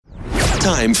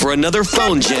Time for another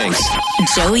phone Jenks.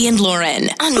 Joey and Lauren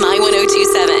on My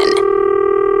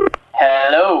 102.7.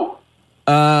 Hello.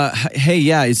 Hey,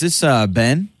 yeah, is this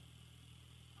Ben?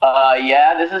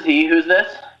 Yeah, this is he. Who's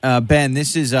this? Ben,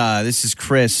 this is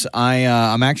Chris.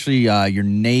 I'm actually your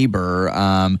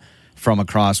neighbor from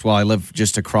across. Well, I live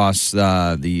just across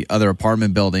the other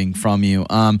apartment building from you.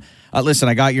 Listen,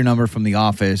 I got your number from the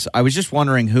office. I was just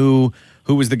wondering who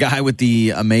was the guy with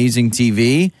the amazing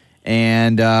TV,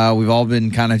 and we've all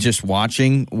been kind of just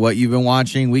watching what you've been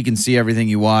watching. We can see everything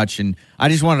you watch, and I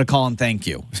just wanted to call and thank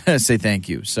you, say thank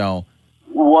you. So.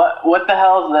 What the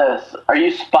hell is this? Are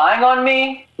you spying on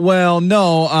me? Well,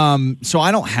 no. So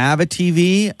I don't have a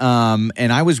TV,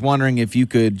 and I was wondering if you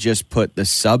could just put the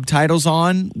subtitles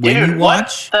on when you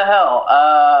watch. What the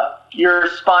hell? You're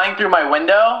spying through my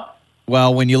window?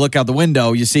 Well, when you look out the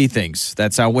window, you see things.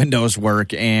 That's how windows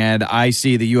work, and I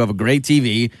see that you have a great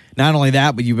TV. Not only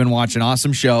that, but you've been watching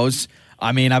awesome shows.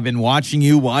 I mean, I've been watching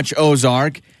you watch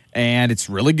Ozark, and it's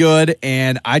really good,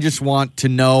 and I just want to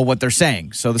know what they're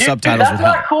saying, so the subtitles would help.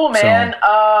 That's not cool, man.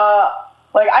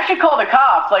 I should call the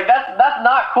cops. That's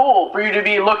not cool for you to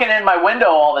be looking in my window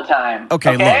all the time.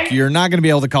 Okay, look, you're not going to be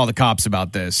able to call the cops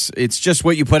about this. It's just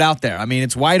what you put out there. I mean,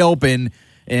 it's wide open,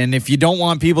 and if you don't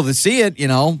want people to see it,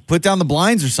 put down the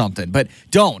blinds or something. But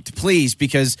don't, please,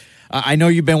 because I know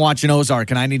you've been watching Ozark,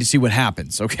 and I need to see what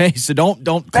happens, okay? So don't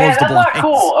close the blinds. That's not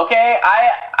cool, okay?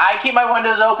 I keep my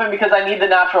windows open because I need the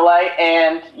natural light,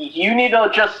 and you need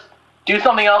to just do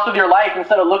something else with your life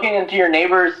instead of looking into your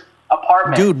neighbor's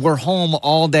apartment. Dude, we're home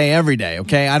all day, every day,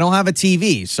 okay? I don't have a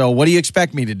TV, so what do you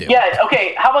expect me to do? Yeah,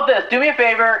 okay, how about this? Do me a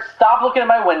favor, stop looking at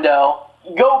my window.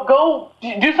 Go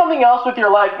do something else with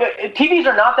your life. TVs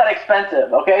are not that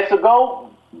expensive, okay? So go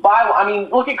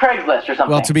look at Craigslist or something.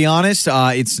 Well, to be honest,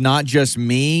 it's not just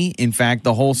me. In fact,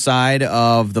 the whole side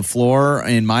of the floor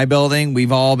in my building,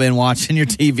 we've all been watching your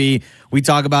TV. We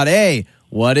talk about, hey,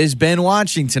 what has Ben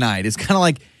watching tonight? It's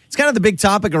kind of the big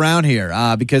topic around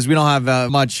here because we don't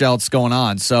have much else going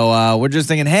on. So we're just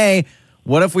thinking, hey,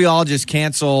 what if we all just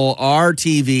cancel our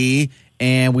TV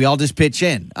and we all just pitch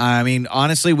in? I mean,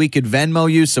 honestly, we could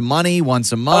Venmo you some money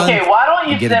once a month. Okay, why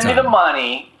don't you send me the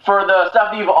money for the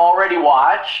stuff that you've already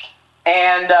watched,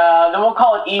 and then we'll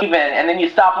call it even, and then you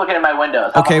stop looking at my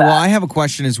windows. Okay, well, I have a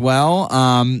question as well.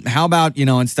 How about,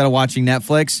 instead of watching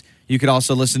Netflix, you could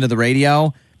also listen to the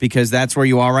radio, because that's where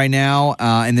you are right now,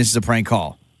 and this is a prank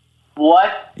call.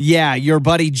 What? Yeah, your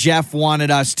buddy Jeff wanted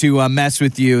us to mess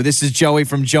with you. This is Joey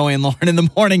from Joey and Lauren in the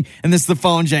Morning, and this is the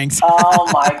phone, Jenks. Oh,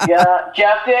 my God.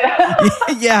 Jeff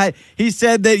did? Yeah, he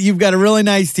said that you've got a really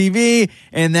nice TV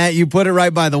and that you put it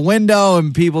right by the window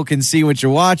and people can see what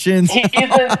you're watching. He's been saying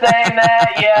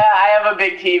that. Yeah, I have a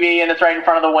big TV, and it's right in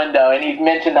front of the window, and he's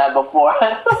mentioned that before.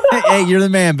 Hey, you're the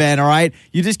man, Ben, all right?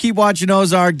 You just keep watching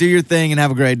Ozark, do your thing, and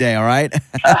have a great day, all right?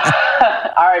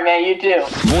 All right, man, you too.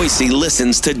 Boise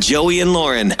listens to Joey and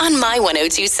Lauren on My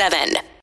 102.7.